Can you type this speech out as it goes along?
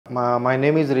My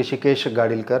name is Rishikesh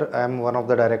Gadilkar. I am one of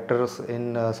the directors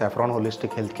in Saffron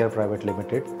Holistic Healthcare Private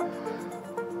Limited.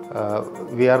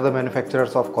 We are the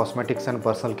manufacturers of cosmetics and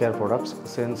personal care products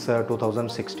since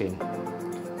 2016.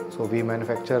 So we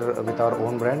manufacture with our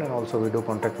own brand, and also we do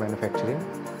contract manufacturing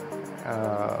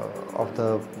of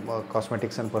the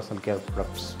cosmetics and personal care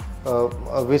products.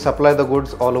 We supply the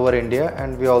goods all over India,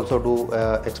 and we also do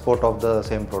export of the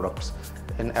same products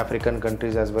in African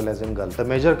countries as well as in Gulf. The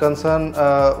major concern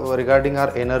regarding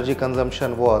our energy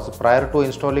consumption was, prior to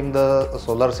installing the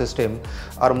solar system,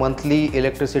 our monthly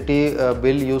electricity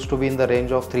bill used to be in the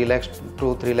range of 3 lakhs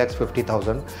to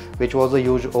 3,50,000, which was a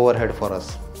huge overhead for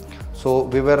us. So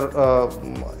we were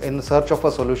in search of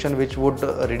a solution which would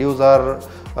reduce our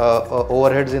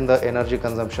overheads in the energy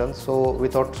consumption. So we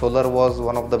thought solar was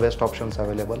one of the best options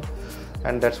available,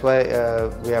 and that's why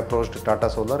we approached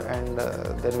Tata Solar, and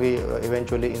then we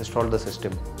eventually installed the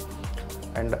system.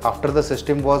 And after the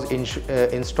system was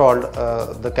installed,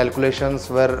 the calculations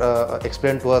were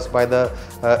explained to us by the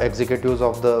executives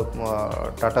of the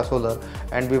Tata Solar,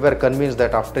 and we were convinced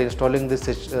that after installing this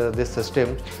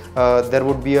system, there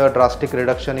would be a drastic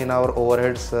reduction in our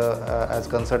overheads as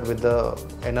concerned with the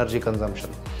energy consumption.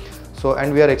 So,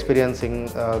 and we are experiencing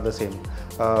the same.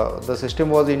 The system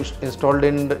was installed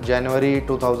in January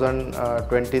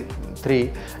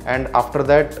 2023, and after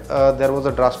that there was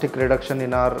a drastic reduction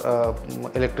in our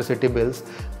electricity bills.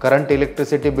 Current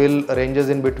electricity bill ranges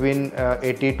in between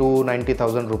 80 to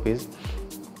 90,000 rupees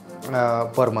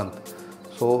per month.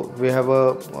 So we have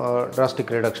a drastic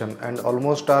reduction, and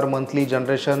almost our monthly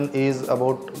generation is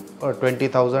about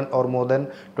 20,000 or more than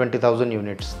 20,000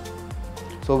 units.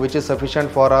 So which is sufficient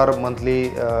for our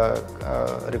monthly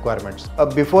requirements.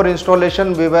 Before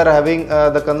installation, we were having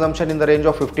the consumption in the range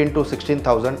of 15 to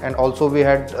 16,000, and also we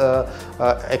had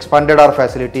expanded our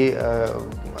facility,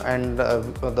 and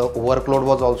the workload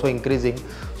was also increasing.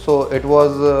 So it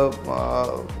was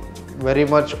very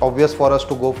much obvious for us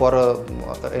to go for a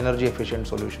energy efficient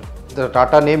solution. The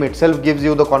Tata name itself gives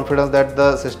you the confidence that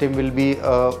the system will be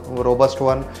a robust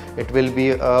one. It will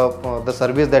be the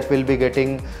service that we'll be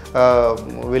getting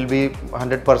will be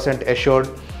 100% assured,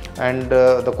 and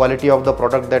the quality of the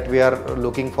product that we are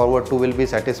looking forward to will be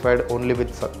satisfied only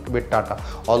with Tata.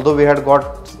 Although we had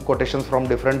got quotations from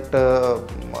different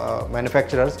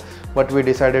manufacturers, but we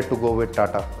decided to go with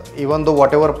Tata. Even though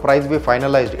whatever price we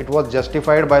finalized, it was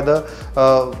justified by the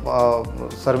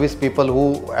service people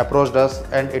who approached us,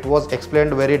 and it was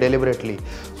explained very deliberately,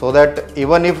 so that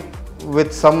even if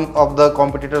with some of the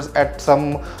competitors at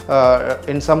some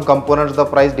in some components the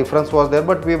price difference was there,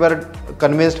 but we were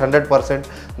convinced 100%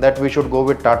 that we should go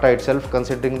with Tata itself,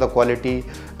 considering the quality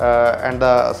and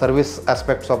the service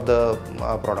aspects of the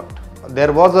product.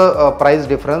 There was a price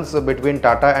difference between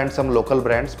Tata and some local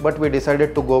brands, but we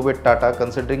decided to go with Tata,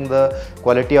 considering the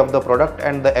quality of the product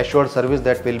and the assured service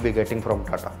that we'll be getting from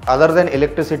Tata. Other than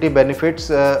electricity benefits,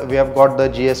 we have got the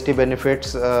GST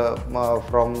benefits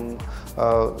from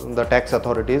the tax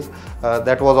authorities.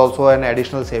 That was also an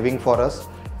additional saving for us.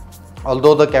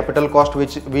 Although the capital cost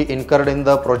which we incurred in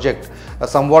the project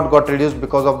somewhat got reduced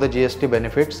because of the GST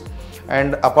benefits.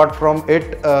 And apart from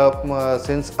it,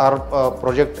 since our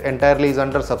project entirely is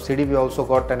under subsidy, we also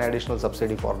got an additional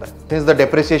subsidy for that. Since the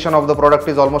depreciation of the product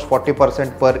is almost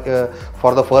 40%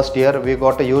 for the first year, we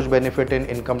got a huge benefit in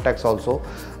income tax also.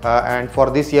 And for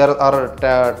this year, our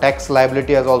tax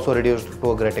liability has also reduced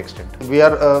to a great extent. We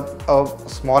are a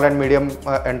small and medium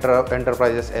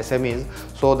enterprises, SMEs,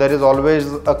 so there is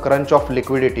always a crunch of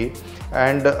liquidity,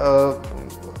 and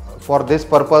for this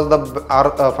purpose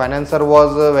our financer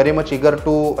was very much eager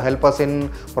to help us in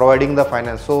providing the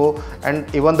finance. So, and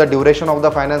even the duration of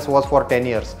the finance was for 10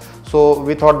 years. So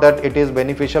we thought that it is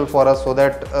beneficial for us, so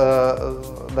that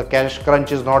the cash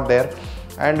crunch is not there,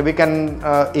 and we can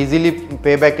easily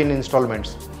pay back in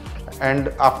installments.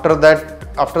 And after that,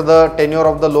 after the tenure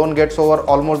of the loan gets over,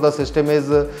 almost the system is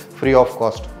free of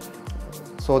cost.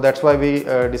 So that's why we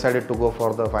decided to go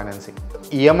for the financing.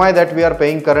 EMI that we are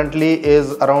paying currently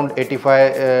is around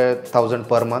 85,000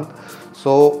 per month.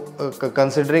 So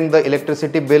considering the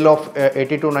electricity bill of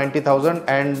 80 to 90,000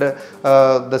 and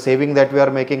the saving that we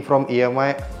are making from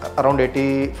EMI around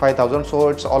 85,000, so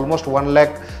it's almost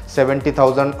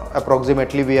 1,70,000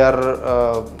 approximately we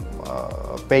are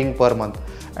paying per month.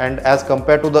 And as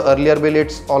compared to the earlier bill,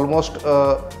 it's almost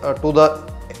to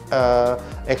the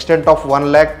extent of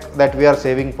 1 lakh that we are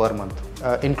saving per month,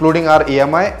 including our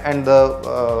EMI and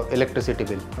the electricity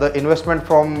bill. The investment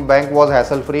from bank was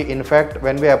hassle free. In fact,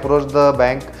 when we approached the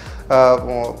bank,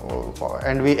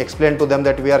 and we explained to them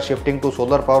that we are shifting to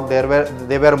solar power,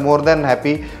 they were more than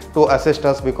happy to assist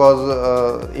us,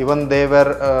 because even they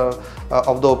were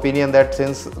of the opinion that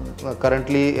since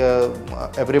currently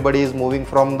everybody is moving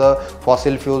from the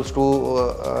fossil fuels to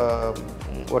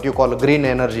what you call green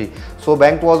energy, so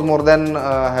bank was more than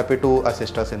happy to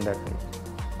assist us in that.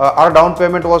 Our down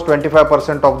payment was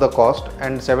 25% of the cost,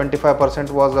 and 75%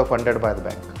 was funded by the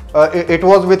bank. It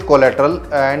was with collateral,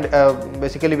 and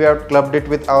basically we have clubbed it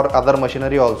with our other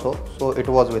machinery also, so it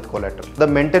was with collateral. The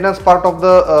maintenance part of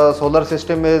the solar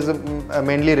system is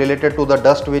mainly related to the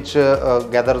dust which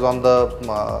gathers on the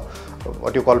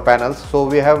what you call panels. So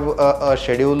we have a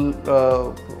schedule.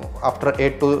 After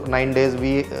 8 to 9 days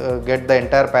we get the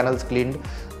entire panels cleaned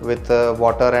with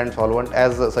water and solvent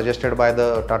as suggested by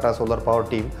the Tata Solar Power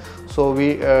team. So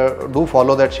we do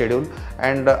follow that schedule,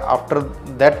 and after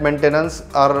that maintenance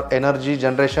our energy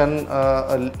generation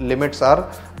limits are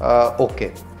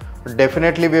okay.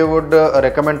 Definitely we would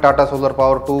recommend Tata Solar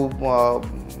Power to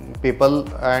people,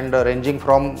 and ranging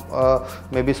from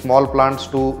maybe small plants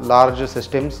to large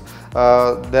systems.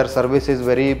 Their service is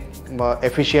very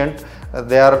efficient.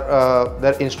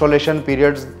 Their installation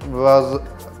periods was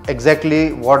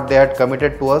exactly what they had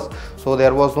committed to us, so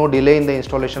there was no delay in the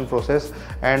installation process,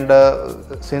 and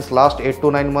since last 8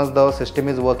 to 9 months the system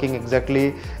is working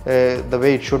exactly the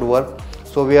way it should work.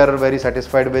 So we are very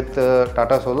satisfied with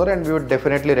Tata Solar, and we would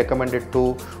definitely recommend it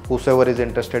to whosoever is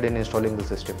interested in installing the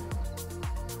system.